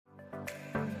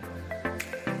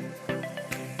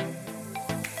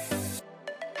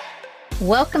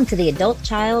Welcome to the Adult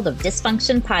Child of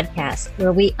Dysfunction podcast,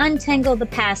 where we untangle the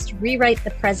past, rewrite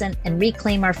the present, and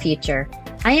reclaim our future.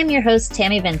 I am your host,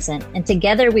 Tammy Vincent, and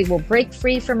together we will break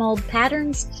free from old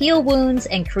patterns, heal wounds,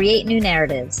 and create new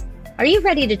narratives. Are you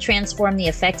ready to transform the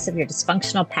effects of your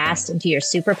dysfunctional past into your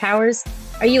superpowers?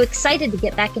 Are you excited to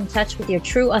get back in touch with your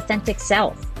true, authentic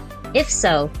self? If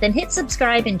so, then hit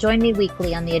subscribe and join me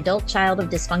weekly on the Adult Child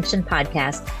of Dysfunction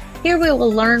podcast. Here we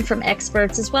will learn from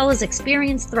experts as well as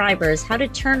experienced thrivers how to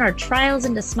turn our trials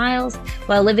into smiles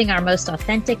while living our most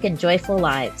authentic and joyful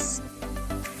lives.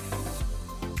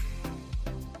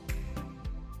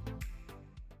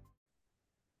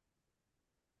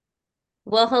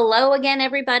 Well, hello again,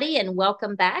 everybody, and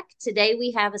welcome back. Today we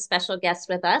have a special guest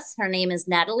with us. Her name is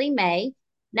Natali May.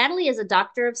 Natali is a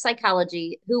doctor of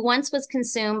psychology who once was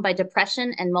consumed by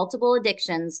depression and multiple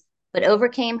addictions, but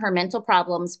overcame her mental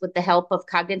problems with the help of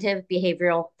cognitive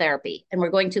behavioral therapy. And we're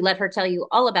going to let her tell you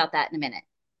all about that in a minute.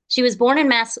 She was born in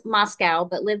Moscow,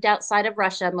 but lived outside of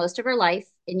Russia most of her life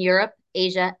in Europe,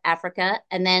 Asia, Africa,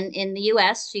 and then in the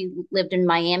US. She lived in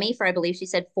Miami for, I believe she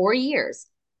said, 4 years.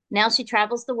 Now she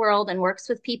travels the world and works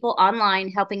with people online,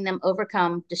 helping them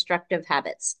overcome destructive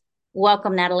habits.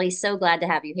 Welcome, Natali. So glad to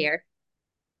have you here.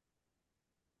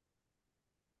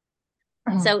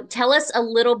 So tell us a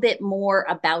little bit more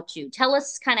about you. Tell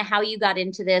us kind of how you got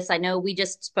into this. I know we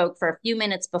just spoke for a few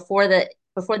minutes before the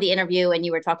interview, and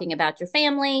you were talking about your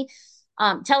family.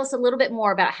 Tell us a little bit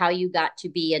more about how you got to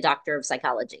be a doctor of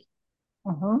psychology.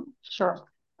 Sure.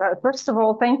 First of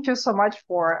all, thank you so much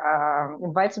for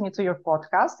inviting me to your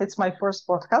podcast. It's my first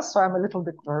podcast, so I'm a little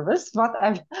bit nervous, but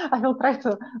I will try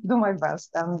to do my best.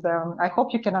 And I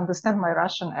hope you can understand my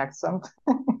Russian accent.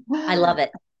 I love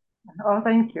it. Oh,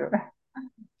 thank you.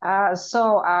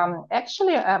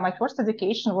 Actually, my first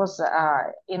education was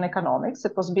in economics.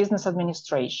 It was business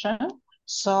administration.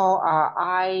 So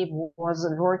I was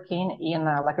working in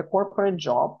like a corporate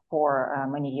job for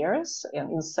many years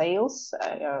in sales,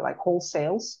 like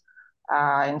wholesales,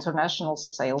 international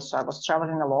sales. So I was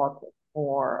traveling a lot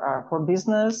for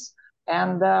business,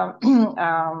 and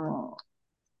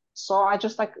so I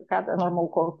just like had a normal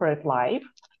corporate life.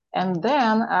 And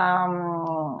then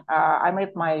I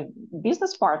met my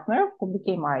business partner, who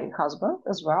became my husband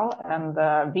as well. And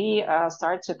we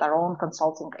started our own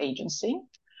consulting agency.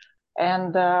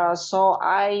 And so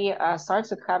I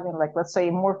started having, like, let's say,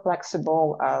 more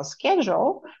flexible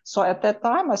schedule. So at that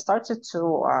time, I started to,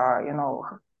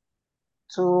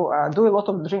 do a lot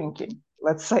of drinking,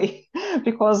 let's say,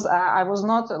 because I was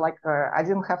not like, I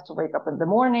didn't have to wake up in the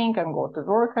morning and go to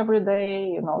work every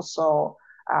day, so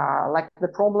like the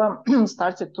problem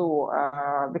started to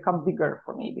become bigger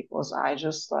for me because I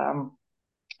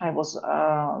was,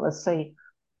 let's say,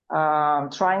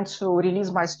 trying to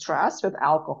release my stress with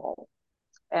alcohol.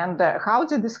 And how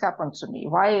did this happen to me?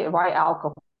 Why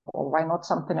alcohol? Why not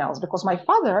something else? Because my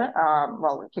father,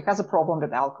 well, he has a problem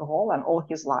with alcohol and all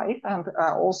his life. And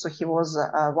also he was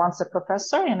once a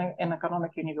professor in an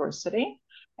economic university.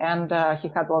 And he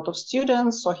had a lot of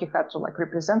students, so he had to like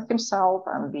represent himself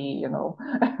and be,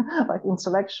 like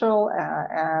intellectual.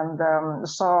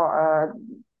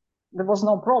 There was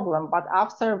no problem. But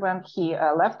after when he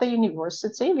left the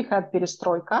university, we had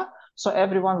perestroika. So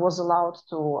everyone was allowed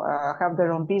to have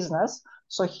their own business.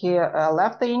 So he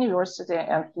left the university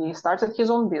and he started his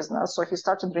own business. So he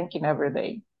started drinking every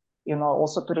day,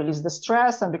 also to release the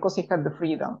stress. And because he had the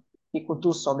freedom, he could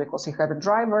do so because he had a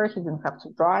driver. He didn't have to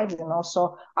drive,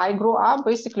 So I grew up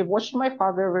basically watching my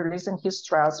father releasing his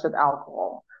stress with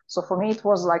alcohol. So for me, it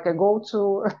was like a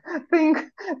go-to thing,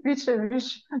 which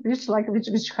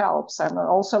helps. And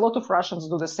also a lot of Russians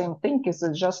do the same thing. It's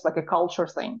just like a culture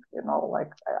thing,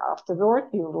 like after work,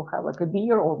 you will have like a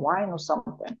beer or wine or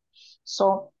something.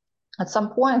 So at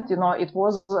some point, it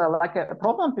was like a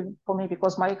problem for me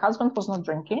because my husband was not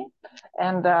drinking.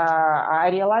 And I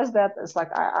realized that it's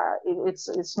like,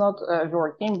 it's not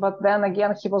working. But then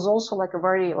again, he was also like a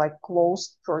very like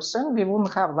closed person. We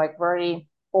wouldn't have like very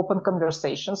open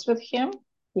conversations with him.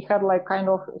 He had like kind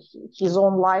of his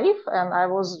own life and I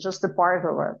was just a part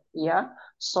of it. Yeah.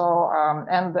 So,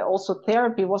 and also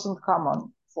therapy wasn't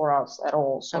common for us at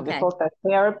all. So we thought that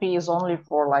therapy is only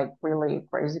for like really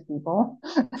crazy people.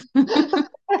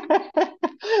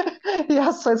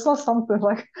 Yeah. So it's not something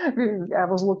like I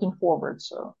was looking forward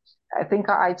to. I think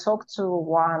I talked to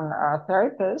one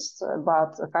therapist,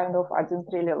 but kind of I didn't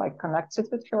really like connect it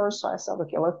with her. So I said,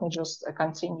 okay, let me just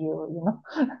continue,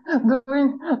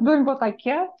 doing what I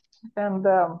can, and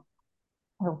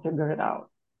we'll figure it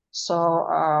out. So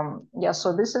yeah,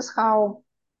 so this is how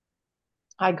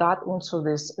I got into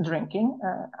this drinking,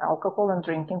 alcohol and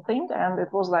drinking thing, and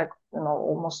it was like,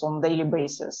 almost on daily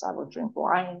basis. I would drink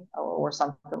wine or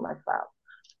something like that.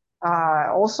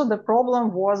 Also, the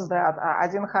problem was that I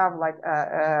didn't have like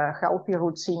a healthy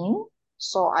routine.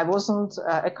 So I wasn't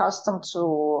accustomed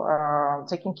to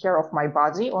taking care of my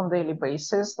body on daily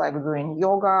basis, like doing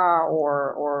yoga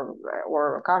or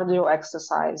cardio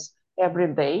exercise every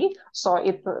day. So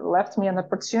it left me an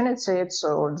opportunity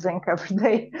to drink every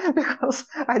day because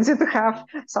I didn't have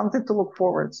something to look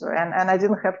forward to, and I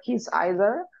didn't have kids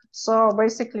either. So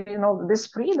basically, this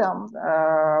freedom,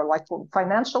 like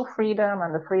financial freedom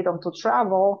and the freedom to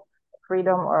travel,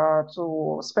 freedom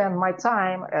to spend my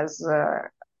time as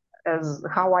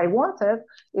how I wanted,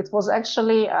 it was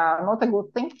actually not a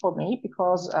good thing for me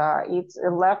because it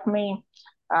left me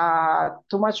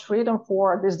too much freedom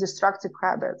for these destructive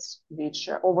habits which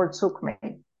overtook me.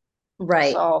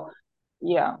 Right. So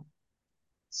yeah,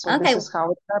 so this Okay. is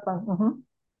how it happened. Mhm.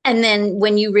 And then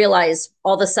when you realize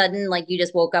all of a sudden, like you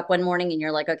just woke up one morning and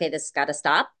you're like, okay, this has got to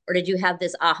stop? Or did you have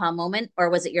this aha moment?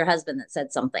 Or was it your husband that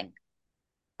said something?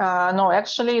 No,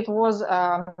 actually, it was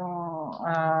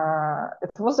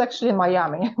actually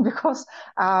Miami because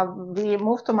we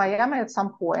moved to Miami at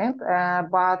some point,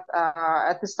 but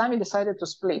at this time we decided to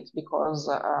split because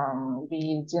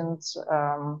we didn't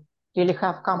really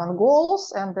have common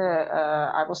goals, and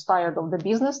I was tired of the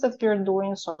business that we are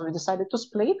doing, so we decided to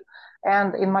split.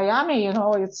 And in Miami,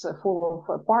 it's full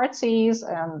of parties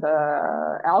and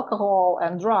alcohol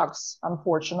and drugs,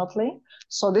 unfortunately.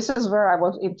 So this is where I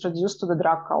was introduced to the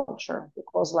drug culture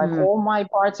because like Mm, all my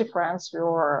party friends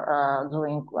were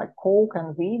doing like coke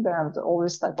and weed and all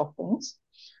these type of things.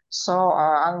 So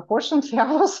unfortunately,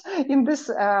 I was in this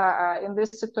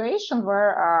situation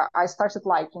where I started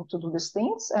liking to do these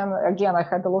things, and again, I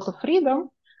had a lot of freedom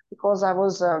because I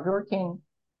was working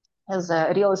as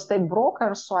a real estate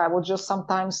broker. So I would just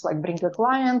sometimes like bring a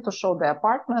client to show the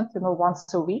apartment,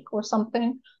 once a week or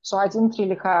something. So I didn't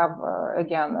really have,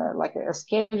 again, like a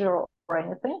schedule or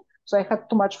anything. So I had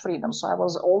too much freedom. So I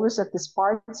was always at these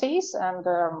parties and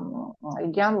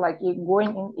again, like going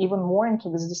in even more into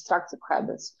these destructive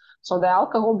habits. So the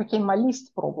alcohol became my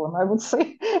least problem, I would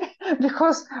say,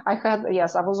 because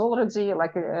yes, I was already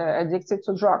like addicted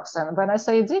to drugs. And when I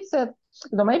say addicted,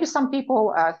 maybe some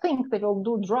people think they will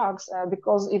do drugs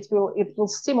because it will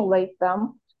stimulate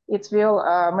them. It will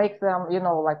make them,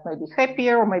 like maybe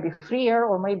happier or maybe freer,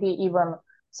 or maybe even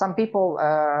some people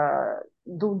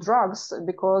do drugs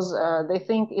because they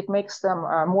think it makes them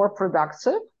more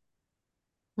productive.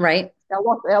 right. A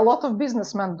lot of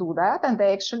businessmen do that, and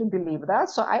they actually believe that.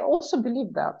 So I also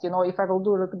believe that, if I will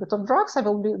do a little bit of drugs, I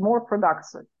will be more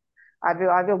productive.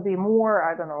 I will be more,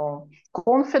 I don't know,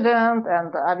 confident,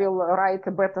 and I will write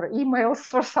better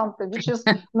emails or something, which is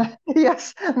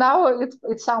yes, now it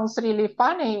sounds really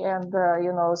funny and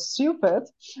stupid,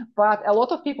 but a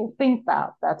lot of people think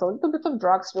that a little bit of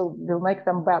drugs will make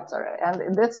them better,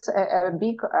 and that's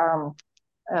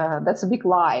a big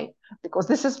lie because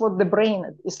this is what the brain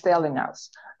is telling us.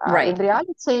 In Right.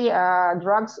 reality,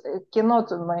 drugs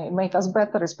cannot make us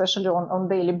better, especially on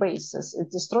daily basis.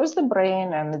 It destroys the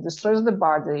brain and it destroys the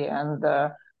body, and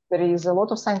there is a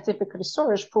lot of scientific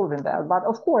research proving that. But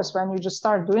of course, when you just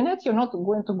start doing it, you're not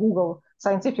going to Google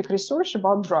scientific research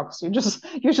about drugs. You just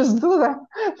do them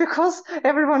because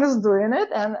everyone is doing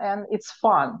it, and it's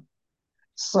fun.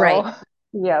 So Right.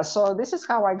 yeah, so this is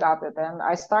how I got it. And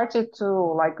I started to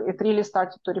like, it really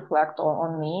started to reflect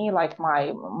on me, like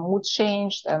my mood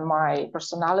changed and my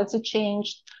personality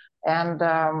changed. And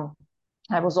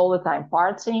I was all the time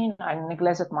partying. I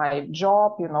neglected my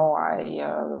job.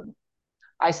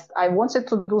 I wanted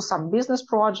to do some business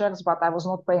projects, but I was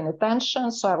not paying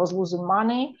attention. So I was losing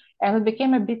money, and it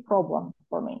became a big problem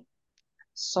for me.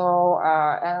 So,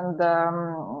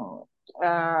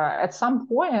 at some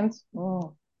point,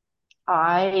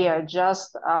 I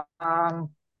just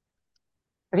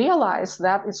realized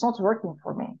that it's not working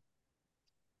for me.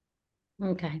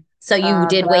 Okay. So you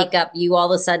did That wake up, you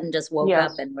all of a sudden just woke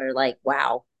up Yes, and were like,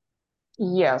 wow.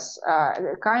 yes,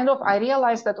 kind of. I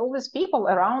realized that all these people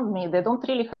around me, they don't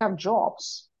really have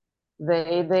jobs.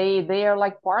 They are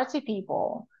like party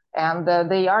people, and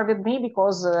they are with me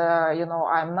because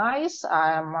I'm nice,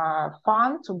 I'm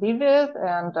fun to be with,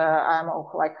 and I'm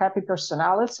like happy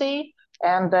personality,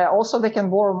 and also they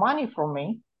can borrow money from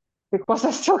me because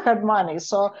I still had money.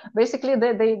 So basically,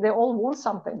 they all want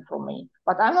something from me,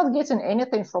 but I'm not getting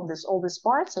anything from this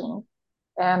partying.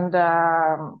 And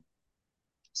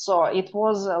so it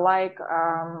was I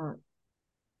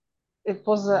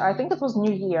think it was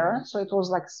New Year. So it was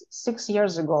like 6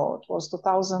 years ago. It was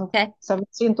Okay.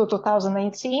 2017 to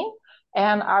 2018.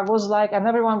 And I was like, and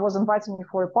everyone was inviting me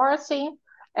for a party.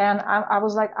 And I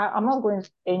was like, I'm not going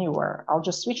anywhere. I'll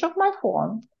just switch off my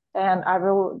phone and I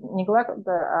will neglect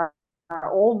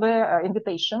all the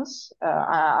invitations.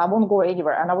 I won't go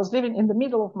anywhere. And I was living in the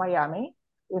middle of Miami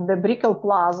in the Brickell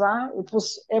Plaza. It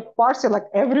was a party like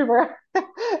everywhere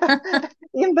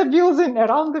in the building,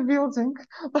 around the building,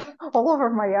 all over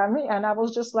Miami. And I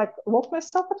was just like, lock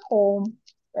myself at home.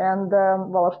 And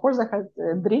well, of course, I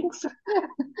had drinks,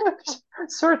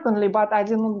 certainly, but I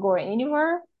didn't go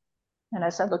anywhere. And I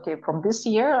said, okay, from this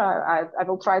year, I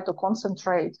will try to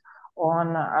concentrate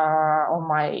on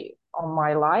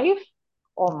my life,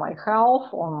 on my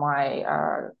health, on my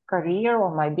career,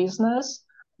 on my business.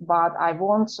 But I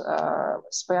won't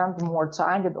spend more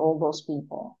time with all those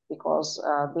people because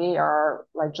they are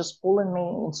like just pulling me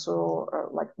into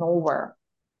like nowhere.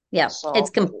 Yeah, So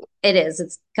it is.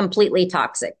 It's completely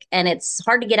toxic and it's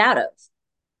hard to get out of.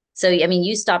 So, I mean,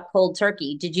 you stopped cold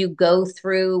turkey. Did you go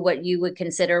through what you would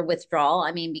consider withdrawal?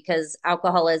 I mean, because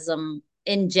alcoholism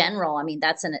in general, I mean,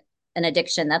 that's an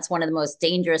addiction. That's one of the most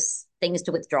dangerous things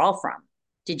to withdraw from.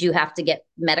 Did you have to get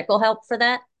medical help for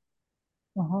that?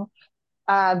 mhm.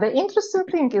 The interesting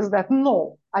thing is that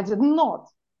no, I did not.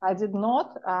 I did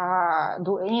not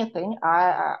do anything.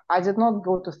 I did not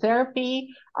go to therapy.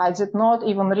 I did not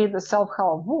even read the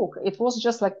self-help book. It was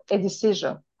just like a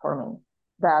decision for me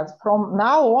that from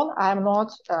now on, I'm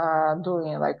not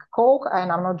doing like Coke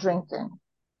and I'm not drinking.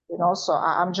 So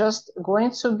I'm just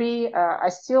going to be I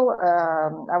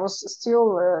was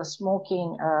still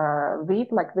smoking weed,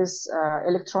 like this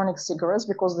electronic cigarettes,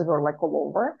 because they were like all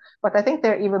over, but I think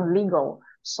they're even legal.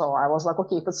 So I was like,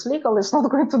 okay, if it's legal, it's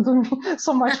not going to do me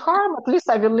so much harm. At least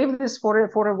I will leave this for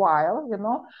a while.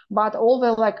 But all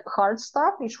the like hard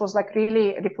stuff, which was like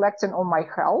really reflecting on my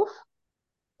health,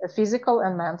 physical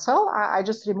and mental, I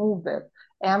just removed it.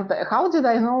 And how did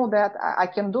I know that I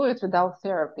can do it without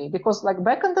therapy? Because like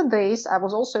back in the days, I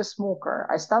was also a smoker.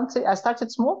 I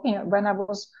started smoking when I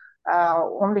was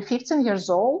only 15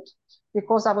 years old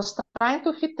because I was trying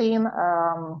to fit in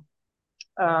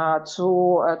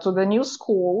to the new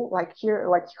school, like here,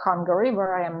 like Hungary,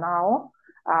 where I am now.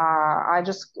 I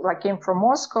just like came from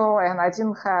Moscow and I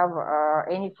didn't have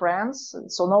any friends,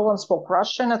 so no one spoke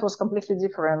Russian. It was completely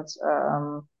different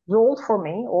world for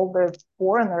me. All the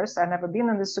foreigners, I never been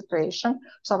in this situation,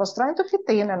 so I was trying to fit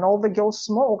in, and all the girls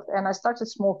smoked, and I started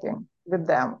smoking with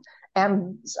them,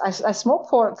 and I smoked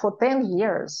for 10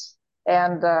 years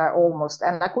and almost,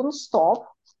 and I couldn't stop.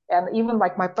 And even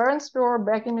like my parents were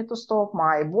begging me to stop,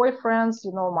 my boyfriends,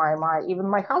 my even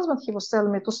my husband, he was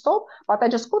telling me to stop, but I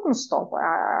just couldn't stop.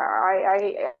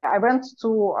 I went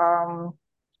to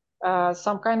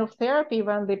some kind of therapy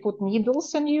when they put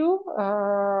needles in you,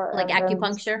 Like and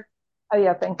acupuncture?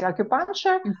 yeah, thank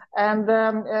acupuncture, and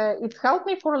it helped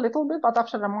me for a little bit, but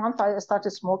after a month I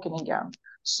started smoking again.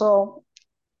 So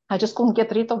I just couldn't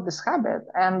get rid of this habit.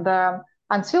 And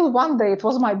until one day, it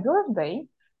was my birthday,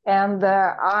 and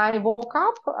I woke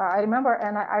up. I remember,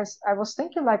 and I was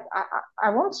thinking like I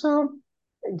want to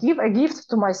give a gift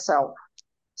to myself,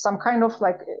 some kind of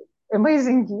like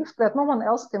amazing gift that no one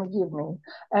else can give me.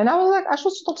 And I was like, I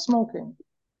should stop smoking.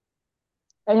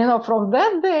 And from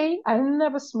that day, I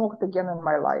never smoked again in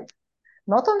my life.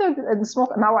 Not only the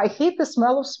smoke. Now I hate the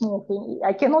smell of smoking.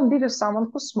 I cannot be with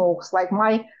someone who smokes. Like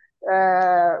my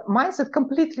mindset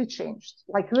completely changed,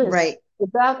 like this, Right,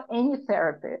 without any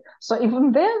therapy. So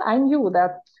even then, I knew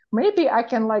that maybe I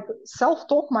can like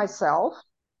self-talk myself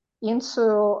into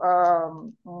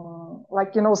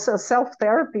like self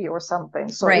therapy or something.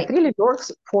 So it right. really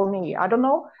works for me. I don't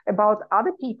know about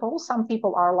other people. Some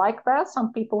people are like that.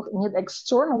 Some people need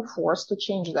external force to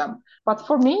change them. But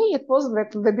for me, it was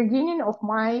the beginning of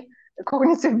my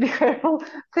cognitive behavioral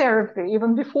therapy.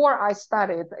 Even before I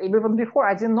studied, even before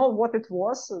I didn't know what it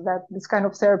was, that this kind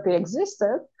of therapy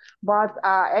existed. But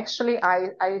actually,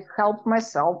 I helped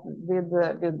myself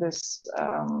with this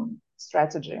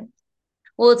strategy.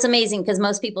 Well, it's amazing because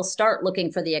most people start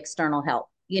looking for the external help.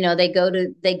 They go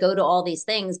to all these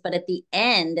things, but at the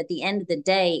end of the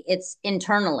day, it's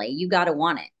internally. You got to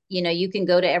want it. You can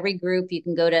go to every group, you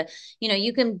can go to,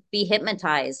 you can be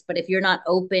hypnotized, but if you're not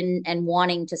open and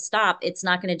wanting to stop, it's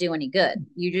not going to do any good.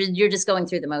 You're just going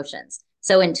through the motions.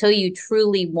 So until you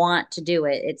truly want to do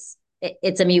it,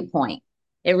 it's a mute point.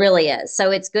 It really is. So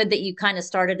it's good that you kind of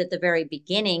started at the very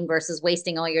beginning versus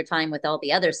wasting all your time with all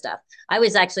the other stuff. I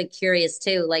was actually curious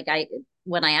too. Like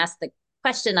when I asked the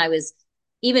question, I was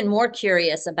even more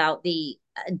curious about the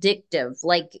addictive,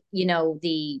 like,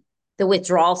 the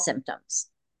withdrawal symptoms.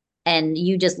 And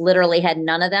you just literally had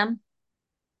none of them.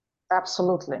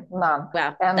 Absolutely none.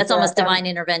 Wow. And That's almost and divine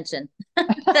intervention.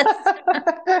 That's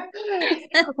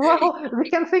Well, we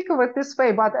can think of it this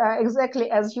way, but exactly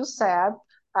as you said,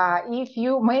 if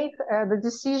you make the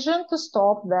decision to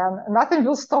stop, then nothing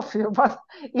will stop you. But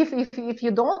if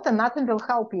you don't, then nothing will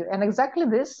help you. And exactly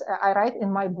this I write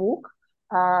in my book.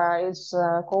 It's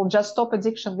called Just Stop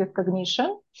Addiction with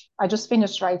Cognition. I just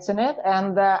finished writing it,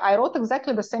 and I wrote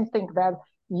exactly the same thing that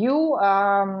you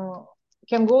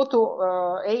can go to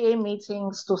AA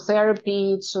meetings, to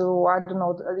therapy, to I don't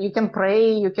know, you can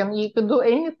pray, you can do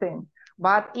anything.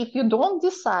 But if you don't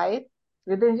decide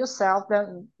within yourself,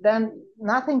 then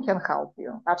nothing can help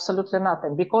you. Absolutely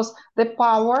nothing, because the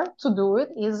power to do it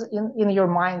is in your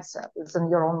mindset. It's in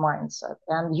your own mindset,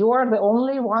 and you are the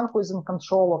only one who is in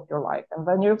control of your life. And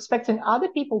when you're expecting other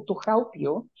people to help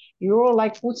you, you're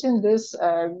like putting this,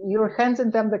 you're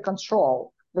handing them the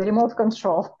control, the remote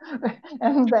control.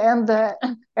 And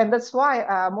that's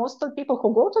why most of the people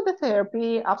who go to the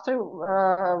therapy after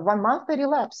 1 month they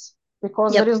relapse,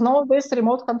 because there Yep. is no this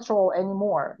remote control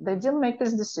anymore. They didn't make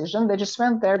this decision. They just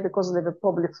went there because they were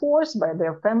probably forced by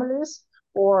their families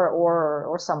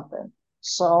or something. Uh,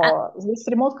 So this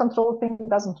remote control thing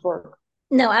doesn't work.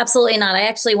 no, absolutely not. I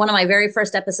actually, one of my very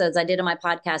first episodes I did on my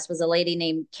podcast was a lady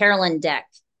named Carolyn Deck.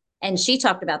 And she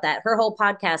talked about that. Her whole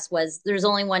podcast was there's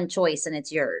only one choice and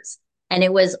it's yours. And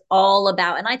it was all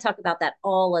about, and I talk about that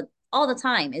all the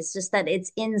time. It's just that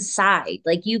it's inside.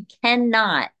 Like you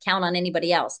cannot count on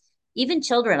anybody else. Even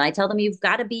children, I tell them you've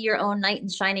got to be your own knight in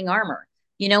shining armor.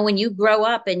 You know, when you grow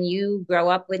up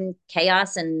in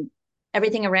chaos and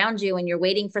everything around you and you're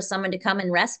waiting for someone to come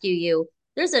and rescue you,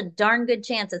 there's a darn good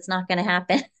chance it's not going to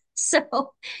happen.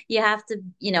 So you have to,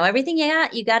 everything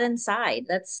you got inside.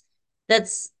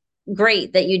 That's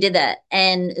great that you did that.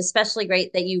 And especially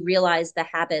great that you realized the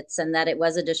habits and that it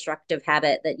was a destructive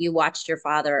habit that you watched your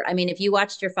father. I mean, if you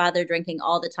watched your father drinking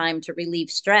all the time to relieve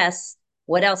stress,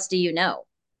 what else do you know?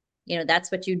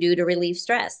 That's what you do to relieve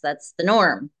stress. That's the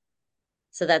norm.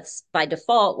 So that's by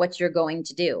default what you're going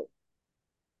to do.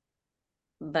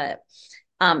 But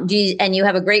and you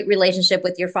have a great relationship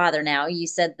with your father now. You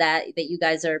said that you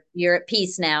guys you're at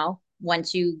peace now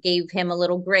once you gave him a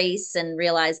little grace and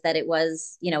realized that it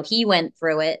was, he went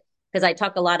through it. Because I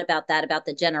talk a lot about that, about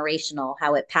the generational,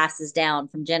 how it passes down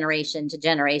from generation to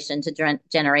generation to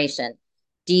generation.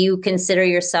 Do you consider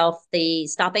yourself the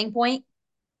stopping point?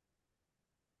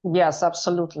 Yes,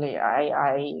 absolutely.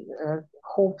 I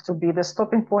hope to be the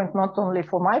stopping point not only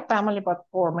for my family but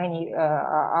for many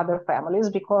other families,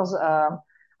 because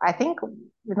I think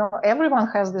everyone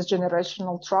has this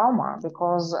generational trauma,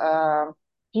 because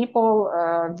people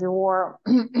were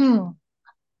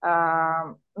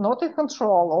not in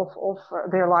control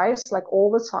of their lives like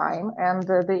all the time, and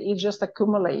it just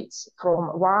accumulates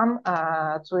from one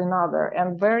to another,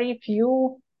 and very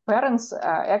few parents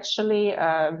actually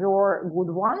were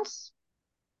good ones,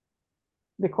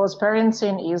 because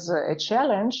parenting is a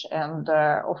challenge. And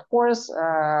of course,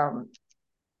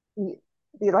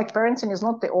 like parenting is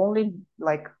not the only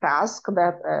like task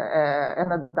that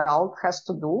an adult has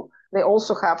to do. They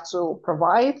also have to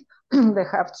provide, they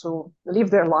have to live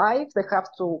their life, they have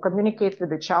to communicate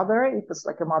with each other if it's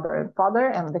like a mother and father,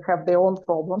 and they have their own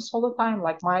problems all the time.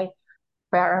 Like my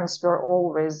parents were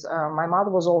always, my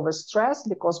mother was always stressed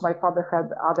because my father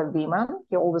had other women,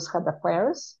 he always had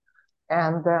affairs.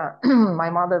 And my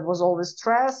mother was always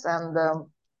stressed, and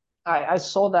I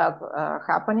saw that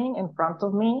happening in front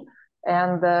of me.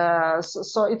 And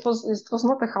so it was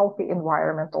not a healthy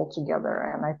environment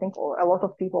altogether. And I think a lot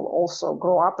of people also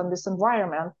grow up in this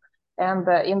environment. And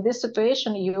in this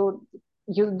situation, you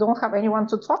don't have anyone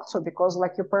to talk to, because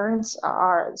like your parents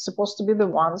are supposed to be the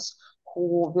ones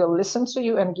who will listen to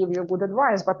you and give you good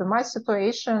advice. But in my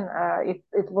situation,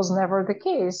 it was never the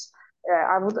case.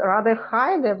 I would rather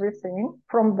hide everything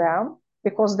from them,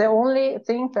 because the only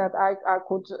thing that I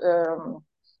could,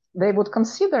 they would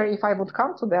consider if I would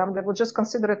come to them, they would just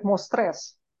consider it more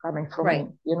stress coming from Right.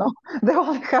 me. They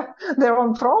all have their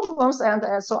own problems.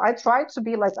 And so I tried to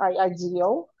be like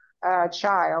ideal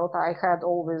child. I had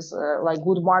always like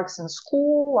good marks in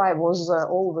school. I was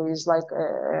always like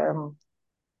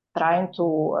trying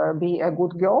to be a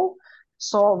good girl.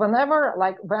 So whenever,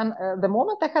 like when the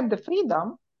moment I had the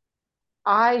freedom,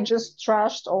 I just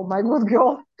trashed all my good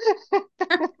girl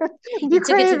You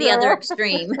took it to the other behavior.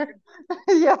 extreme.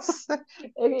 Yes,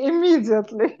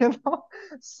 immediately.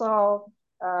 So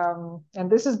And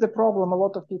this is the problem a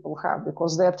lot of people have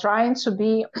because they're trying to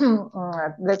be,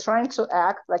 they're trying to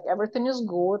act like everything is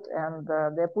good and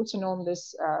they're putting on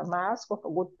this mask of a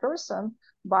good person.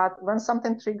 But when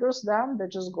something triggers them, they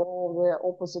just go the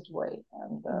opposite way.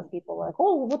 And people are like,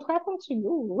 oh, what happened to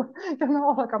you? You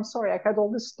know, like, I'm sorry, I had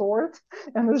all this stored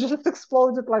and it just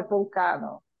exploded like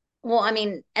volcano. Well, I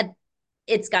mean,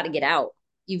 it's got to get out.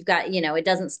 You've got, it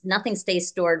doesn't, nothing stays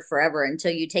stored forever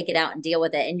until you take it out and deal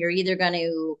with it. And you're either going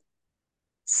to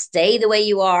stay the way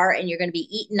you are and you're going to be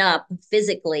eaten up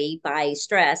physically by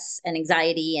stress and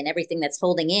anxiety and everything that's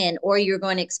holding in, or you're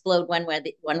going to explode one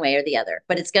way or the other,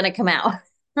 but it's going to come out.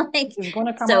 Like, It's going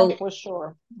to come out so, for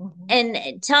sure. Mm-hmm.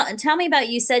 and tell me about,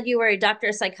 you said you were a doctor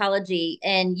of psychology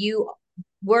and you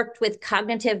worked with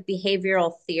cognitive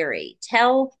behavioral theory.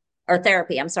 Or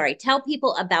therapy, I'm sorry. Tell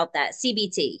people about that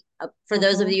CBT. For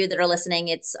those of Mm-hmm. you that are listening,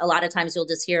 it's a lot of times you'll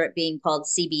just hear it being called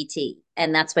CBT,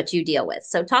 and that's what you deal with.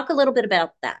 So talk a little bit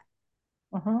about that.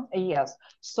 Yes.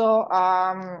 So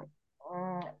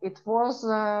it was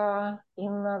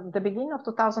in the beginning of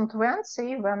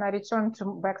 2020 when I returned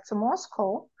back to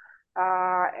Moscow,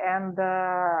 and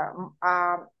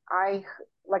I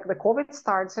like the COVID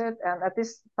started, and at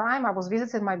this time I was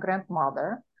visiting my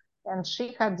grandmother, and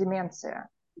she had dementia.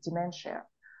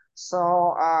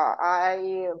 So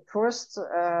I first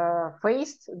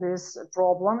faced this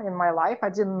problem in my life. I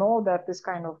didn't know that this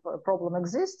kind of problem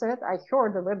existed. I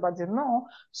heard of it, but didn't know.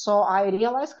 So I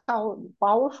realized how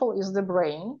powerful is the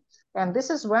brain. And this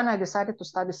is when I decided to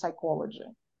study psychology.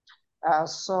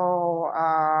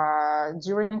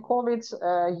 During COVID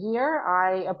year,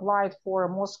 I applied for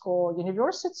Moscow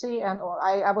University and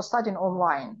I was studying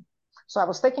online. So I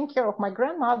was taking care of my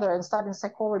grandmother and studying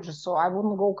psychology so I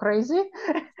wouldn't go crazy,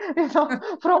 from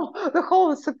the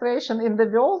whole situation in the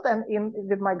world and in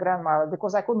with my grandmother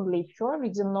because I couldn't leave her. We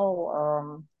didn't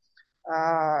know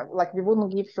like we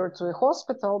wouldn't give her to a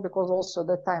hospital because also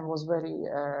that time was very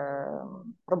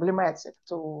problematic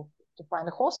to find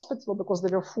a hospital because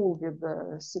they were full with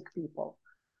sick people.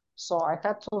 So I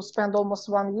had to spend almost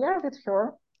 1 year with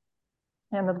her,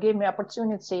 and it gave me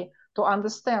opportunity to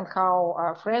understand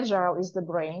how fragile is the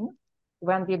brain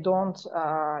when we don't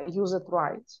use it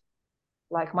right.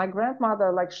 Like my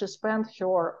grandmother, like she spent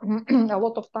her a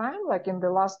lot of time, like in the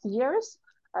last years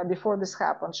before this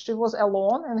happened. She was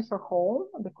alone in her home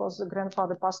because the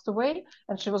grandfather passed away,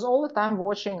 and she was all the time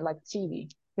watching like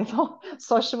TV.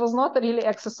 So she was not really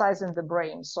exercising the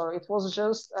brain. So it was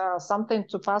just something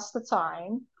to pass the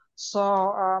time.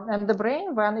 So and the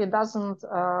brain when it doesn't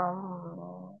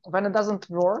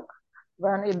work,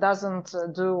 when it doesn't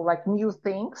do like new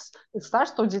things, it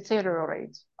starts to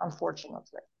deteriorate,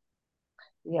 unfortunately.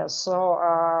 Yes, so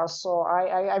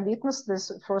I witnessed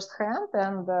this firsthand,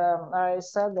 and I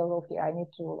said, well, okay, I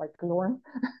need to like learn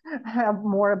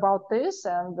more about this,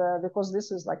 and because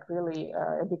this is like really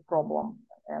a big problem,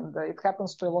 and it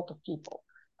happens to a lot of people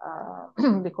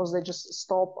because they just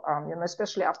stop,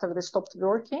 especially after they stopped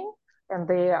working and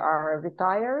they are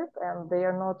retired and they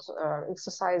are not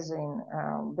exercising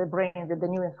the brain with the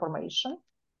new information.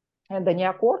 And the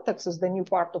neocortex is the new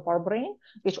part of our brain,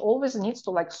 which always needs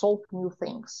to like solve new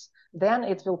things. Then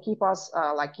it will keep us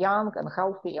like young and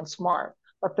healthy and smart.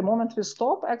 But the moment we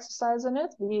stop exercising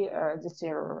it, we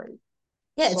deteriorate.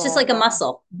 Yeah, it's just So like a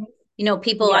muscle.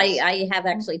 People, yes. I have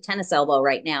actually tennis elbow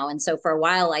right now. And so for a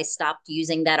while I stopped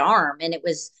using that arm, and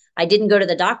I didn't go to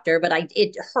the doctor, but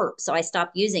it hurt. So I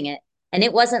stopped using it. And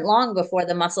it wasn't long before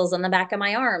the muscles on the back of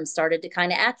my arm started to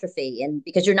kind of atrophy, and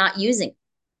because you're not using it.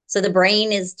 So the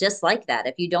brain is just like that.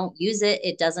 If you don't use it,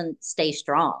 it doesn't stay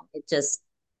strong. It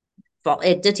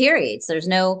deteriorates. There's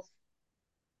no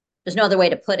other way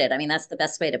to put it. I mean, that's the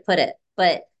best way to put it.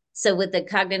 But so with the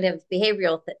cognitive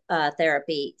behavioral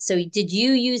therapy, so did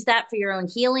you use that for your own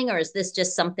healing, or is this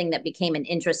just something that became an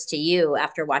interest to you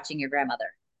after watching your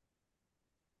grandmother?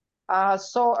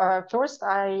 First,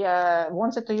 I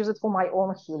wanted to use it for my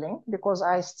own healing because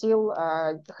I still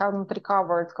haven't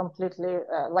recovered completely.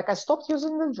 Like I stopped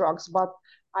using the drugs, but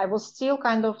I was still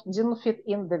kind of didn't fit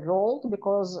in the world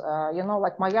because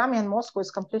like Miami and Moscow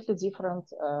is completely different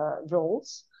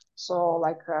worlds. So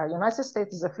like United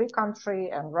States is a free country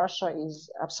and Russia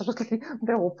is absolutely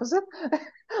the opposite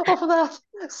of that.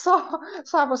 So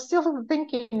I was still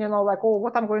thinking, like, oh,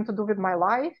 what I'm going to do with my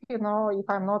life, if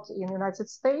I'm not in United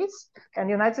States. And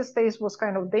United States was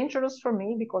kind of dangerous for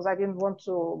me because I didn't want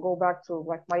to go back to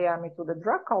like Miami to the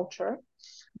drug culture.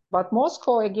 But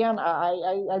Moscow, again,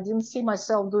 I didn't see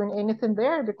myself doing anything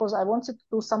there because I wanted to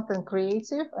do something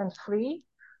creative and free.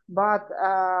 But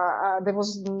there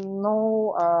was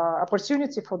no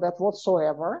opportunity for that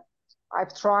whatsoever.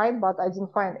 I've tried, but I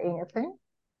didn't find anything.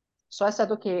 So I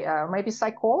said, okay, maybe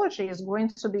psychology is going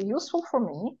to be useful for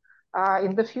me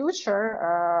in the future.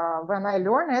 When I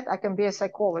learn it, I can be a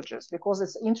psychologist because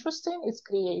it's interesting, it's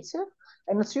creative,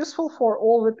 and it's useful for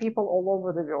all the people all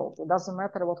over the world. It doesn't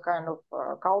matter what kind of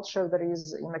culture there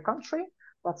is in the country,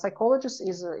 but psychologist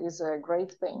is a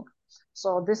great thing.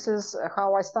 So this is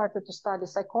how I started to study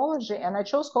psychology, and I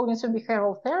chose cognitive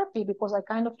behavioral therapy because I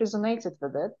kind of resonated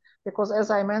with it. Because as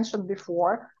I mentioned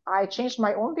before, I changed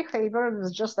my own behavior. It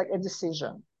was just like a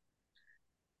decision,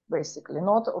 basically,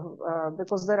 not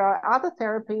because there are other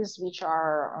therapies which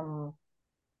are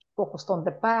focused on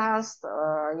the past,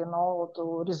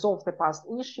 to resolve the past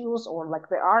issues, or like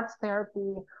the art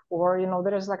therapy, or,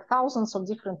 there is like thousands of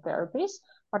different therapies.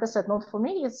 But I said, not for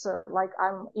me. It's like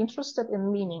I'm interested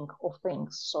in meaning of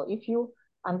things. So if you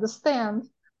understand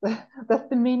that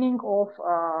the meaning of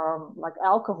like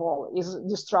alcohol is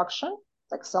destruction,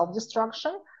 like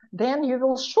self-destruction, then you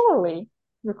will surely,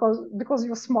 because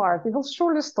you're smart, you will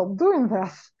surely stop doing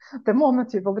that the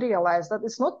moment you will realize that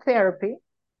it's not therapy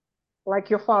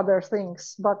like your father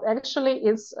thinks, but actually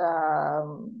it's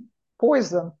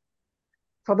poison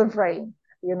for the brain.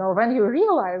 When you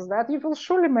realize that, you will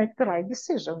surely make the right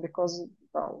decision because,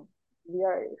 well,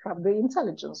 have the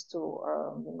intelligence to,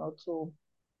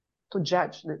 to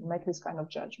judge, make this kind of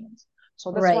judgments.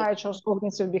 So that's Right. why I chose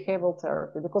cognitive behavioral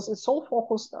therapy, because it's all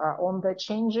focused on the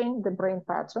changing the brain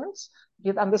patterns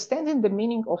with understanding the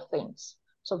meaning of things.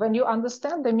 So when you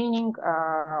understand the meaning,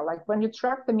 like when you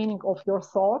track the meaning of your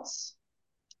thoughts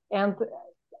and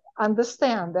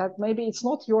understand that maybe it's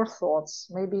not your thoughts,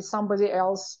 maybe somebody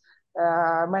else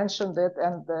mentioned it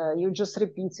and you're just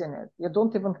repeating it. You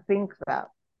don't even think that.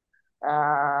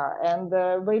 And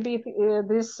maybe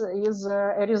this is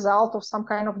a result of some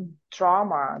kind of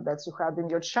trauma that you had in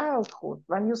your childhood.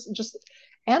 When you just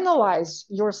analyze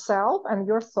yourself and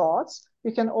your thoughts,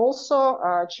 you can also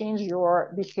change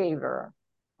your behavior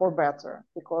for better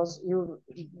because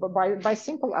by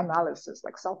simple analysis,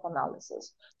 like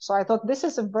self-analysis. So I thought this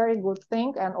is a very good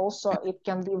thing, and also it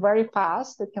can be very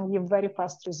fast. It can give very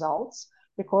fast results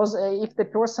because if the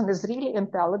person is really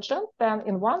intelligent, then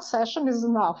in one session is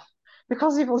enough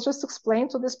because you will just explain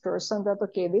to this person that,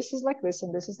 okay, this is like this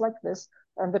and this is like this,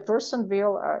 and the person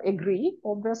will agree,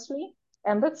 obviously,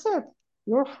 and that's it.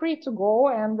 You're free to go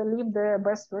and live the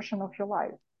best version of your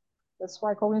life. That's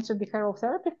why cognitive behavioral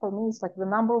therapy for me is like the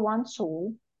number one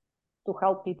tool to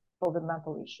help people with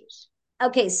mental issues.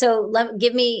 Okay, so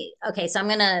give me, okay, so I'm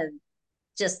going to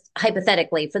just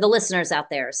hypothetically for the listeners out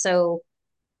there. So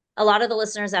a lot of the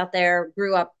listeners out there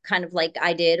grew up kind of like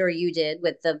I did or you did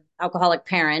with the alcoholic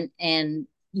parent, and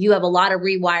you have a lot of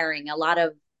rewiring, a lot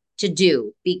of to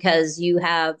do because you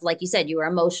have, like you said, you were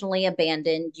emotionally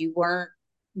abandoned, you weren't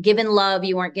given love,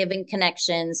 you weren't given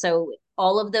connection. So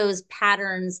all of those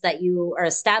patterns that you are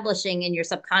establishing in your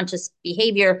subconscious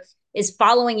behavior is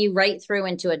following you right through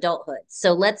into adulthood.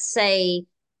 So let's say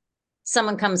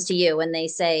someone comes to you and they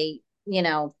say,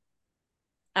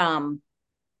 um,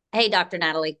 hey, Dr.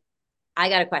 Natali, I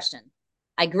got a question.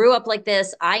 I grew up like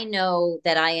this. I know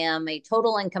that I am a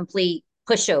total and complete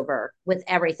pushover with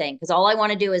everything because all I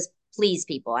want to do is please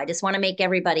people. I just want to make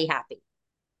everybody happy.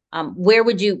 Where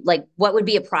would you like, what would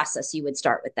be a process you would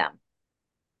start with them?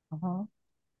 Mhm.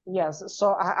 Yes,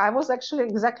 so I was actually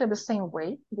exactly the same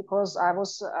way because I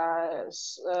was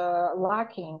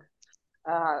lacking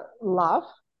love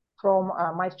from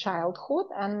my childhood,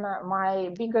 and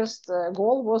my biggest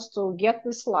goal was to get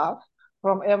this love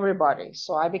from everybody.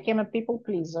 So I became a people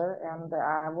pleaser, and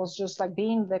I was just like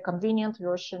being the convenient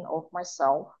version of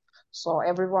myself, so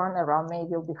everyone around me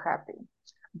will be happy.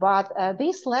 But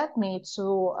this led me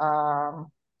to a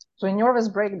nervous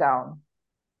breakdown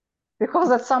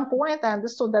because at some point I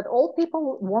understood that all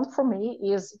people want from me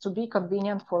is to be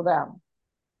convenient for them.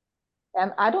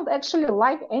 And I don't actually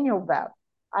like any of that.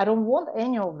 I don't want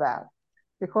any of that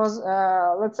because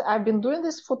let's say I've been doing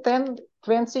this for 10,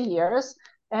 20 years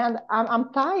and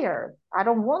I'm tired. I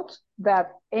don't want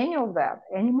that, any of that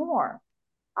anymore.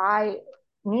 I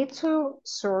need to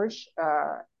search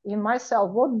in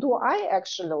myself, what do I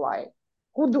actually like?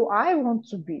 Who do I want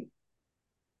to be?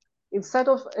 Instead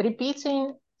of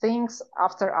repeating things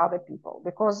after other people.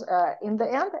 Because in the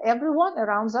end, everyone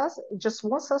around us just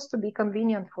wants us to be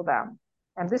convenient for them.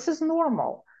 And this is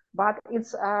normal. But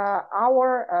it's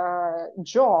our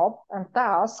job and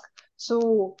task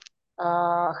to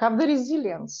have the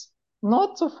resilience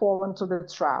not to fall into the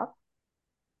trap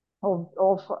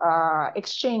of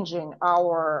exchanging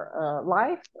our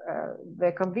life,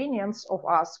 the convenience of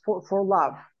us for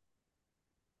love,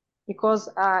 because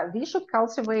we should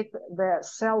cultivate the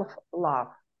self-love.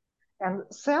 And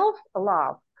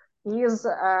self-love is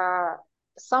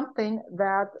something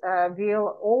that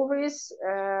will always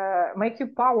make you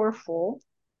powerful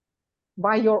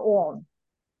by your own,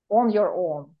 on your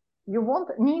own. You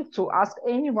won't need to ask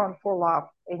anyone for love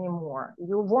anymore.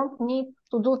 You won't need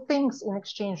to do things in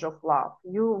exchange of love.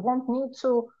 You won't need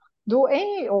to do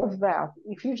any of that.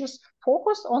 If you just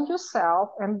focus on yourself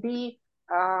and be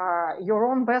your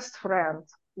own best friend,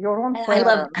 your own I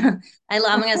love, parent.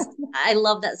 I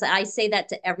love that. So I say that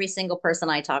to every single person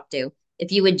I talk to.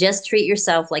 If you would just treat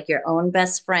yourself like your own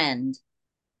best friend,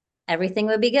 everything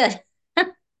would be good.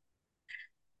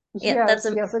 Yeah, Yes,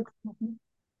 yes.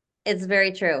 it's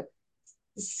very true.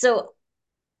 So,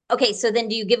 okay, so then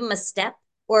do you give them a step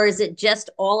or is it just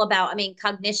all about, I mean,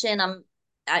 cognition,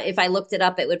 if I looked it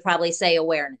up, it would probably say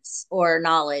awareness or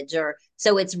knowledge or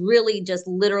so it's really just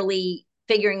literally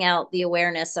figuring out the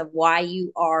awareness of why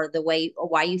you are the way or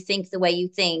why you think the way you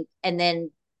think and then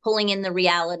pulling in the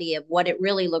reality of what it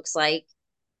really looks like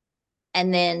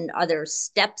and then are there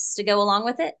steps to go along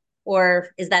with it or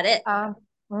is that it?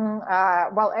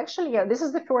 Well, actually, yeah, this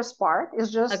is the first part.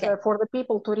 Is just Okay. for the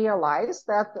people to realize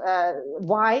that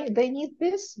why they need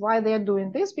this, why they are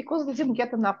doing this, because they didn't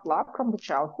get enough love from the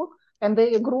childhood, and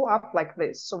they grew up like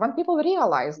this. So when people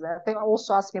realize that, they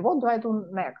also ask me, "What do I do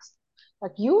next?"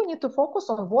 Like you need to focus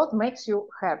on what makes you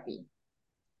happy.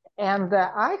 And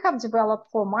I have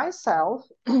developed for myself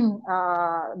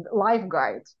life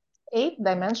guide, 8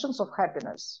 dimensions of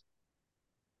happiness.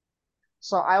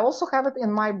 So I also have it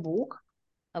in my book.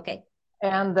 Okay.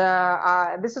 And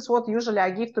this is what usually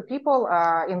I give to people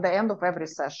in the end of every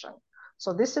session.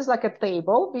 So this is like a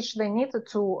table which they need to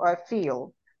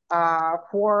fill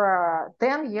for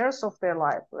 10 years of their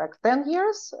life, like 10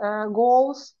 years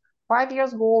goals, 5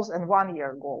 years goals, and 1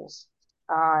 year goals.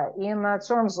 In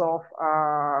terms of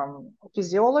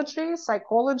physiology,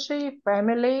 psychology,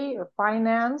 family,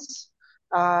 finance,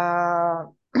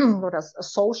 what else?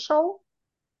 Social,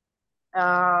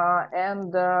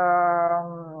 and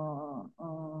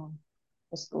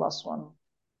what's the last one?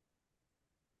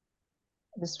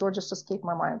 This word just escaped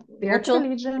my mind. Not Spiritual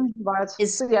religion, but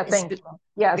is, yeah, is thank you.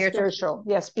 Yeah, spiritual. spiritual.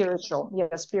 Yeah, spiritual.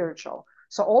 Yeah, spiritual.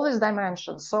 So all these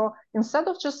dimensions. So instead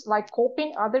of just like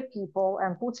copying other people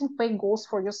and putting fake goals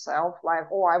for yourself, like,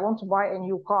 oh, I want to buy a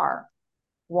new car.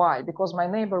 Why? Because my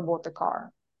neighbor bought a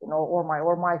car, or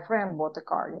my friend bought a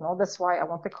car. That's why I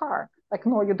want a car. Like,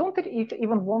 no, you don't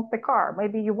even want the car.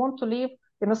 Maybe you want to live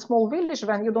in a small village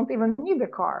when you don't even need a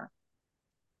car.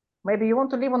 Maybe you want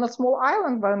to live on a small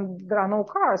island when there are no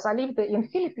cars. I lived in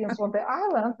Philippines on the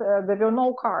island. There were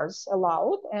no cars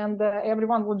allowed, and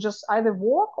everyone would just either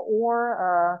walk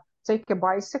or take a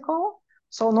bicycle.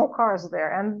 So no cars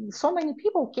there. And so many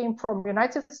people came from the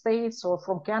United States or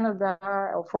from Canada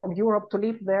or from Europe to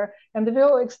live there, and they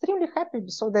were extremely happy.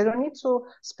 So they don't need to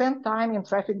spend time in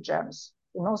traffic jams.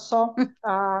 So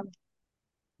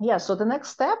yeah, so the next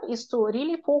step is to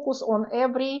really focus on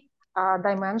every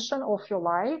dimension of your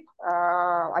life.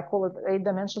 I call it 8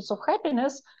 dimensions of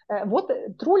happiness. What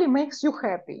truly makes you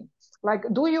happy? Like,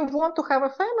 do you want to have a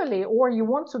family or you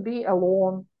want to be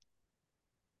alone,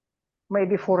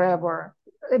 maybe forever?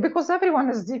 Because everyone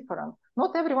is different.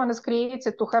 Not everyone is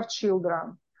created to have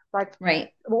children. Like, Right.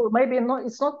 well, maybe not,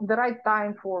 it's not the right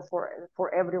time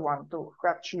for everyone to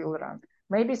have children.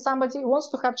 Maybe somebody wants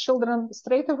to have children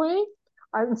straight away,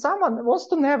 and someone wants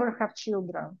to never have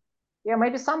children. Yeah,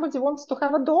 maybe somebody wants to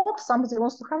have a dog, somebody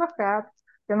wants to have a cat,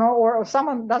 or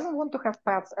someone doesn't want to have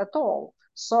pets at all.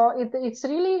 So it's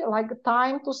really like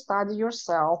time to study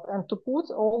yourself and to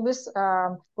put all this,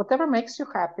 whatever makes you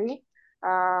happy,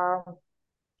 uh,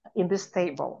 in this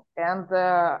table and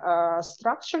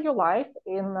structure your life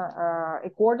in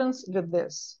accordance with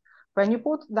this. When you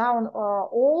put down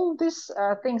all these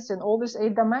things in all these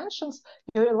 8 dimensions,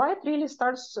 your life really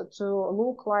starts to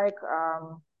look like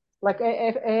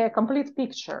a complete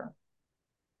picture,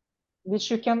 which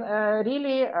you can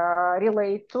really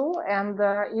relate to, and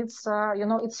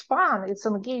it's fun, it's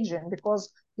engaging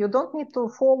because you don't need to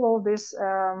follow this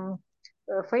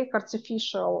fake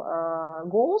artificial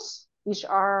goals which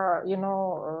are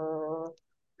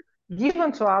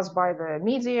given to us by the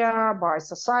media, by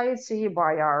society,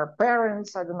 by our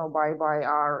parents, I don't know, by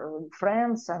our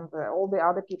friends and all the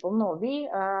other people. No, we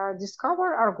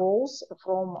discover our goals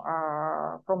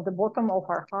from the bottom of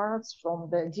our hearts, from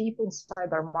the deep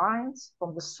inside our minds,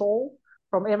 from the soul,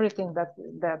 from everything that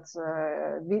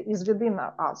is within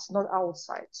us, not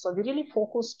outside. So we really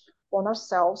focus on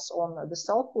ourselves, on the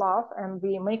self-love, and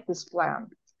we make this plan.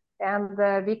 And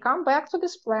we come back to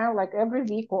this plan like every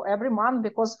week or every month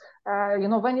because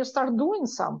when you start doing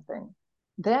something,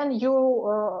 then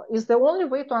you is the only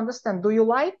way to understand, do you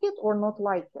like it or not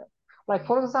like it? Like,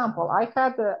 for example, I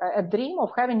had a dream of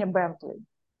having a Bentley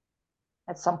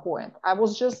at some point. I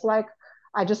was just like,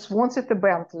 I just wanted a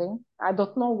Bentley. I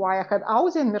don't know why. I had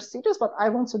Audi and Mercedes, but I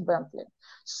wanted Bentley.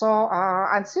 So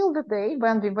until the day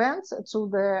when we went to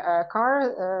the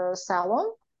car salon,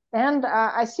 and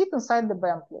I sit inside the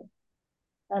Bentley,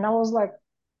 and I was like,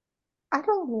 I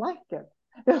don't like it.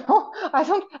 You know, I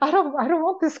don't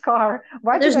want this car.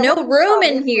 Why do There's I no want this room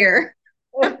car? in here.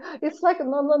 It's like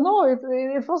no, no, no.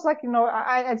 It was like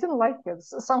I didn't like it.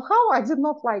 Somehow I did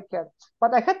not like it,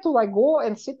 but I had to like go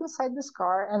and sit inside this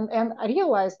car, and I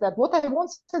realized that what I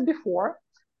wanted before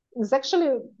is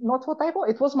actually not what I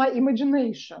want. It was my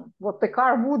imagination, what the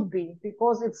car would be,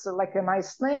 because it's like a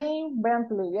nice name,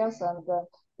 Bentley, yes, and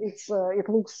it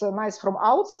looks nice from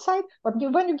outside, but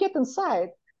when you get inside,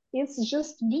 it's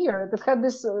just weird. It had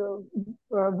this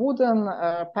wooden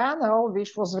panel,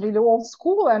 which was really old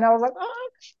school, and I was like,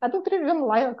 I don't even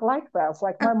like that.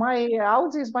 Like my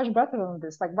Audi is much better than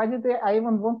this. Like, why did I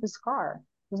even want this car?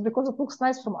 It's because it looks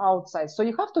nice from outside. So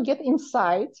you have to get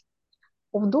inside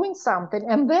of doing something,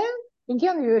 and then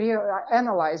again you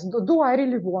analyze: do I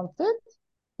really want it,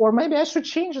 or maybe I should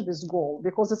change this goal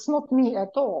because it's not me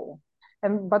at all.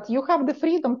 And but you have the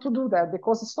freedom to do that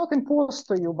because it's not imposed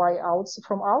to you by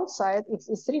from outside.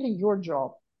 It's really your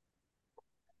job.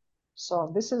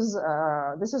 So this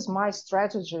is my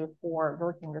strategy for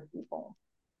working with people.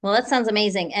 Well, that sounds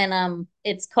amazing. And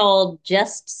it's called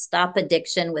Just Stop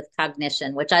Addiction with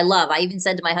Cognition, which I love. I even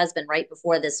said to my husband right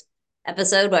before this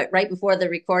episode, right before the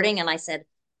recording, and I said,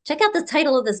 check out the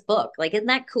title of this book. Like, isn't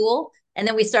that cool? And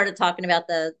then we started talking about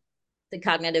the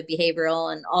cognitive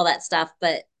behavioral and all that stuff.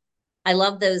 But I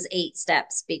love those 8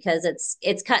 steps because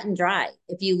it's cut and dry.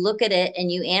 If you look at it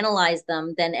and you analyze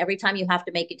them, then every time you have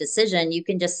to make a decision, you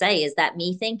can just say, is that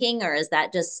me thinking or is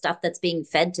that just stuff that's being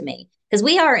fed to me? Because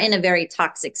we are in a very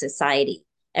toxic society.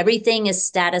 Everything is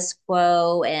status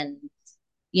quo and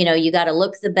you got to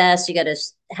look the best, you got to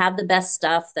have the best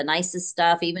stuff, the nicest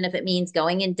stuff, even if it means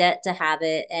going in debt to have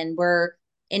it. And we're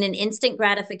in an instant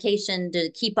gratification to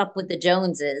keep up with the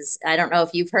Joneses. I don't know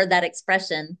if you've heard that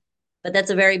expression, but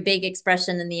that's a very big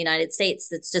expression in the United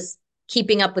States. It's just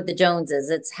keeping up with the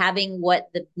Joneses. It's having what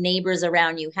the neighbors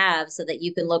around you have so that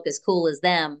you can look as cool as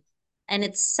them. And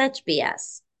it's such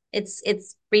BS.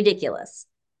 It's ridiculous.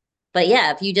 But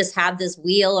yeah, if you just have this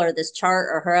wheel or this chart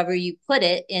or however you put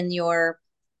it in your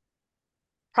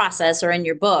process or in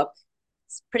your book,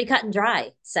 it's pretty cut and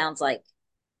dry, sounds like.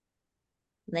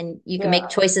 And then you can make Yeah.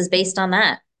 choices based on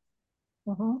that.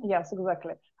 Yes,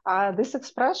 exactly. This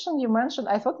expression you mentioned,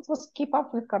 I thought it was keep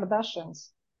up with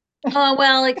Kardashians. Oh,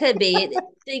 well, it could be.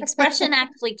 The expression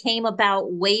actually came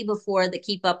about way before the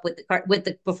keep up with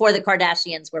the before the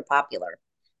Kardashians were popular.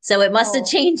 So it must have Oh.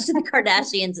 changed to the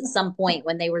Kardashians at some point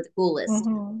when they were the coolest.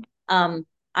 Mm-hmm. Um,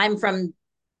 I'm from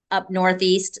up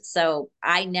northeast, so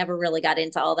I never really got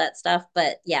into all that stuff.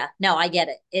 But yeah, no, I get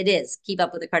it. It is keep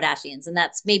up with the Kardashians, and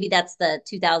that's the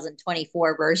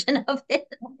 2024 version of it.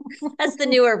 That's the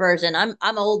newer version.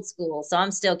 I'm old school, so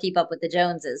I'm still keep up with the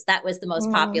Joneses. That was the most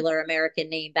Mm-hmm. popular American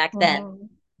name back then. Mm-hmm.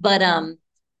 But Mm-hmm.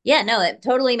 yeah, no, it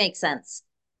totally makes sense.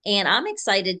 And I'm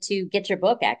excited to get your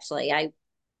book actually. I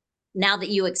Now that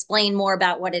you explain more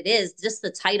about what it is, just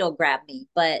the title grabbed me.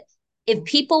 But if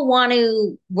people want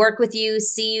to work with you,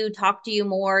 see you, talk to you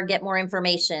more, get more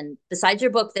information, besides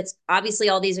your book, that's obviously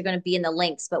all these are going to be in the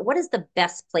links, but what is the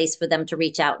best place for them to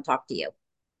reach out and talk to you?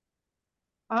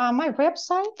 My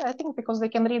website, I think, because they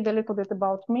can read a little bit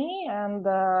about me, and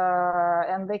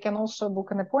they can also book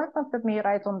an appointment with me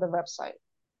right on the website.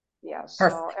 Yeah. So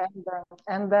Perfect.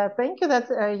 and thank you that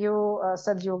you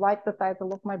said you like the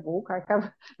title of my book. I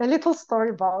have a little story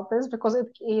about this because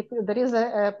there is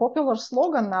a popular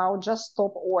slogan now: "Just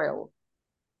stop oil."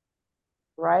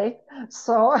 Right?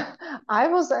 So I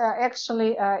was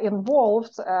actually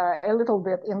involved a little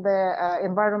bit in the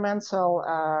environmental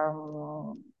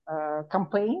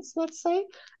campaigns, let's say,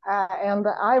 and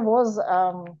I was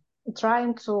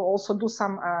trying to also do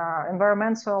some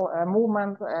environmental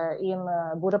movement in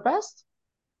Budapest,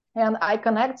 and I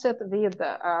connected with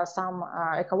some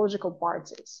ecological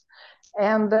parties.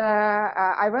 And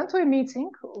I went to a meeting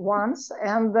once,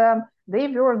 and they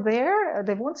were there.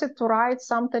 They wanted to write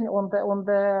something on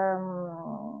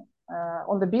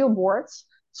the billboards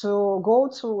to go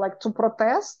to like to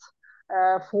protest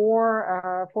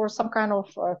for some kind of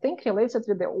thing related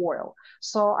with the oil.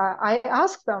 So I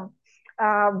asked them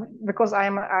because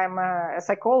I'm a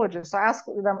psychologist. I asked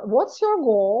them, "What's your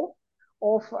goal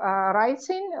of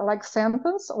writing like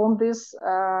sentence on this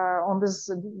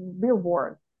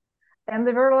billboard?" And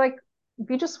they were like,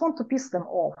 "We just want to piss them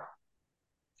off."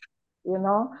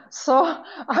 So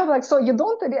I'm like, so you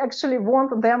don't really actually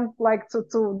want them like to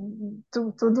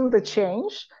do the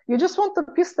change. You just want to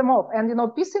piss them off, and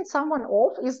pissing someone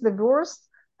off is the worst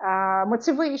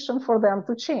motivation for them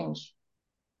to change,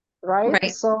 right?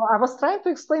 Right. So I was trying to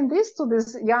explain this to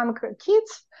these young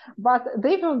kids, but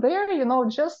they were there,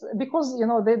 just because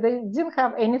they didn't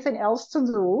have anything else to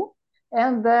do,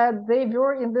 and they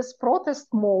were in this protest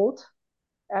mode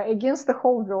against the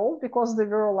whole world, because they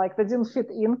were like, they didn't fit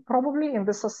in probably in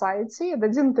the society. They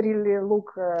didn't really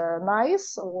look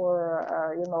nice, or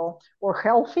or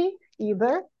healthy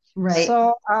either. Right.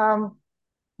 So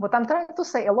what I'm trying to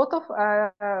say, a lot of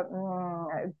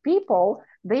people,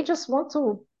 they just want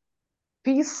to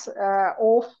piece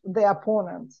off the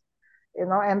opponent,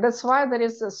 and that's why there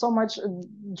is so much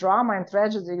drama and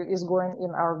tragedy is going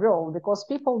in our world, because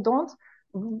people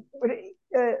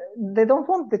they don't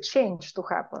want the change to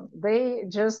happen. They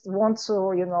just want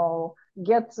to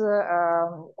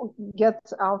get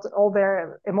out all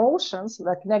their emotions,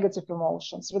 like negative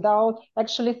emotions, without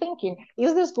actually thinking,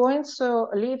 is this going to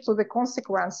lead to the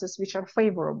consequences which are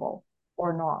favorable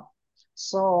or not?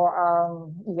 So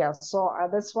yeah, so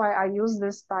that's why I use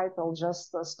this title,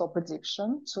 just Stop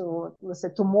Addiction, to, let's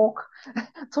say, to mock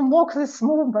this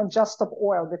movement, Just Stop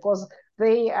Oil, because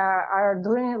they are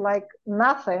doing like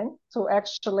nothing to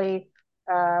actually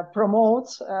promote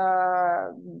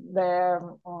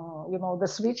the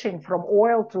switching from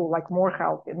oil to like more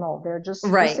healthy. No, they're just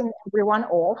Right. pissing everyone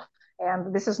off,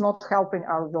 and this is not helping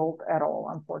our world at all,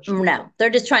 unfortunately. No, they're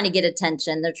just trying to get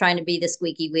attention. They're trying to be the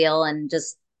squeaky wheel and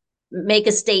just make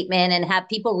a statement and have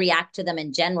people react to them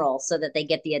in general so that they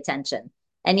get the attention.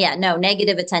 And yeah, no,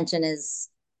 negative attention is,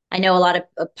 I know a lot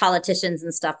of politicians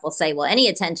and stuff will say, well, any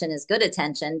attention is good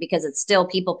attention because it's still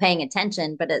people paying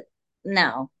attention, but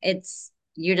no, it's,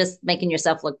 you're just making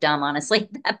yourself look dumb, honestly,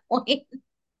 at that point.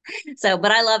 So,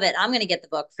 but I love it. I'm going to get the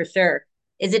book for sure.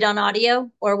 Is it on audio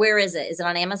or where is it? Is it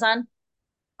on Amazon?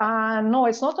 No,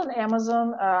 it's not on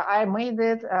Amazon. I made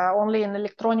it only in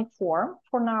electronic form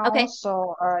for now. Okay.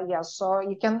 So yeah, so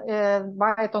you can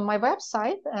buy it on my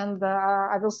website, and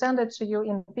I will send it to you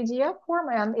in PDF form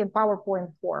and in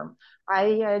PowerPoint form.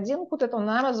 I didn't put it on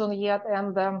Amazon yet,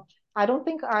 and I don't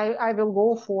think I will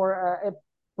go for a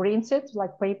printed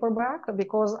like paperback,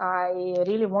 because I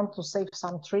really want to save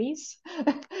some trees.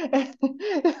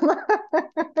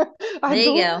 I There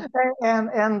you do, go.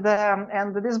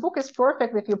 and this book is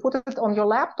perfect if you put it on your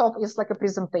laptop. It's like a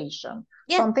presentation.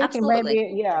 So Yeah, I'm thinking absolutely.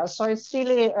 maybe, yeah. So it's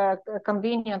really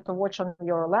convenient to watch on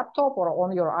your laptop or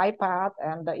on your iPad,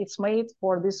 and it's made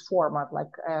for this format,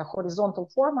 like a horizontal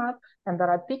format, and there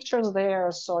are pictures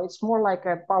there. So it's more like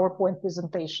a PowerPoint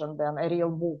presentation than a real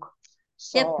book.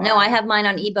 Yep. So No, I have mine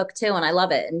on ebook too, and I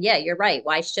love it. And yeah, you're right.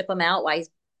 Why ship them out? Why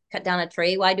cut down a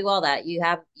tree? Why do all that? You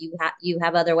have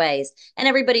other ways. And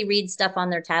everybody reads stuff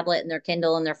on their tablet and their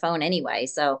Kindle and their phone anyway.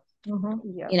 So,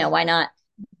 yes. why not?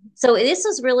 So this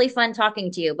was really fun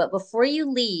talking to you. But before you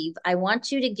leave, I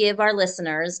want you to give our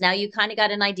listeners, now you kind of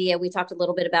got an idea. We talked a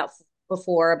little bit about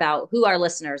before about who our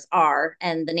listeners are,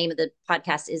 and the name of the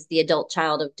podcast is The Adult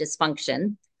Child of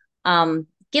Dysfunction.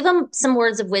 Give them some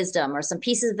words of wisdom or some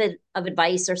pieces of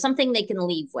advice or something they can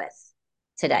leave with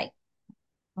today.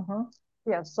 Mm-hmm.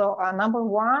 Yeah. So number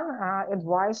one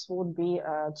advice would be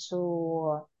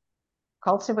to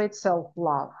cultivate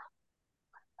self-love,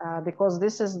 because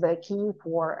this is the key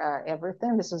for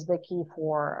everything. This is the key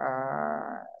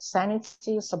for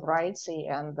sanity, sobriety,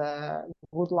 and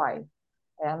good life.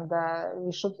 And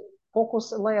we should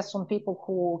focus less on people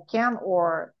who can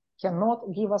or cannot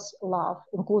give us love,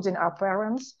 including our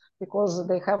parents, because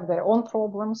they have their own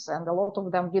problems, and a lot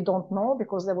of them we don't know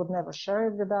because they would never share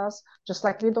it with us. Just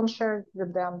like we don't share it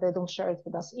with them, they don't share it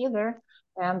with us either.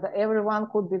 And everyone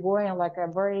could be going like a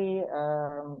very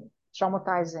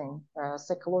traumatizing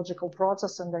psychological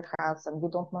process in their heads, and we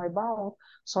don't know about.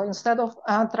 So instead of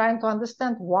trying to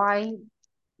understand why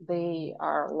they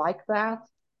are like that,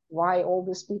 why all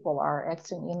these people are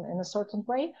acting in a certain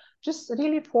way, just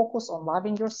really focus on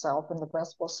loving yourself in the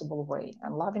best possible way.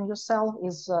 And loving yourself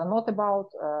is not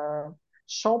about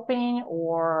shopping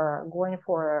or going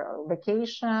for a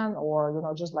vacation,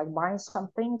 or just like buying some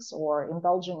things or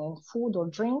indulging in food or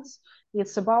drinks.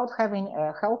 It's about having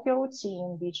a healthy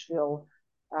routine which will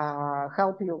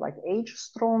help you like age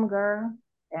stronger,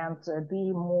 and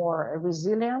be more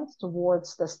resilient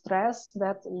towards the stress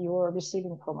that you're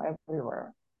receiving from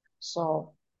everywhere.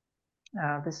 So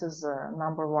this is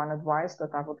number one advice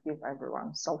that I would give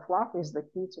everyone. Self-love is the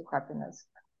key to happiness.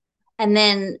 And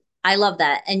then I love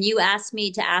that. And you asked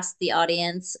me to ask the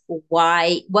audience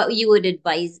what you would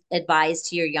advise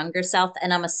to your younger self.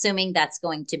 And I'm assuming that's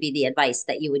going to be the advice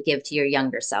that you would give to your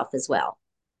younger self as well.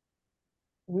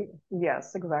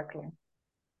 Yes, exactly.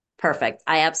 Perfect.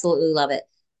 I absolutely love it.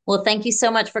 Well, thank you so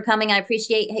much for coming. I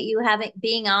appreciate you having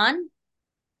being on.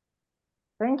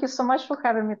 Thank you so much for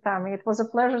having me, Tammy. It was a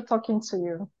pleasure talking to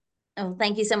you. Oh,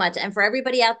 thank you so much. And for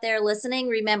everybody out there listening,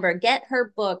 remember, get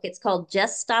her book. It's called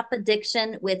Just Stop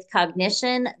Addiction with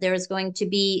Cognition. There's going to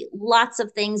be lots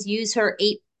of things. Use her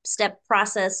 8-step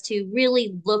process to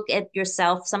really look at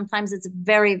yourself. Sometimes it's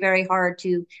very, very hard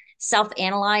to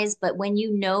self-analyze, but when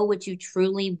you know what you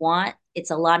truly want,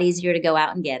 it's a lot easier to go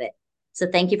out and get it. So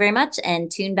thank you very much and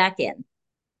tune back in.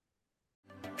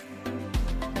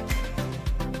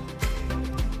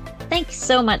 Thanks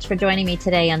so much for joining me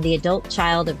today on the Adult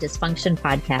Child of Dysfunction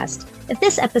podcast. If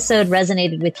this episode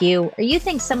resonated with you or you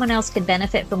think someone else could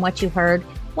benefit from what you heard,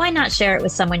 why not share it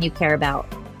with someone you care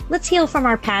about? Let's heal from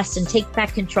our past and take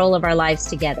back control of our lives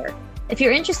together. If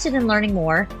you're interested in learning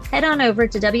more, head on over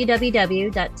to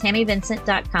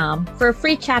www.tammyvincent.com for a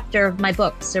free chapter of my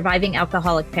book, Surviving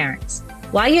Alcoholic Parents.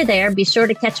 While you're there, be sure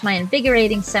to catch my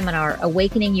invigorating seminar,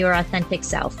 Awakening Your Authentic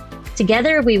Self.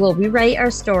 Together, we will rewrite our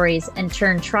stories and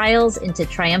turn trials into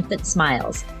triumphant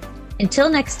smiles. Until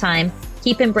next time,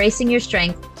 keep embracing your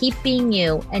strength, keep being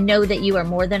you, and know that you are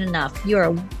more than enough. You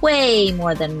are way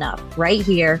more than enough right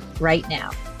here, right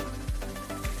now.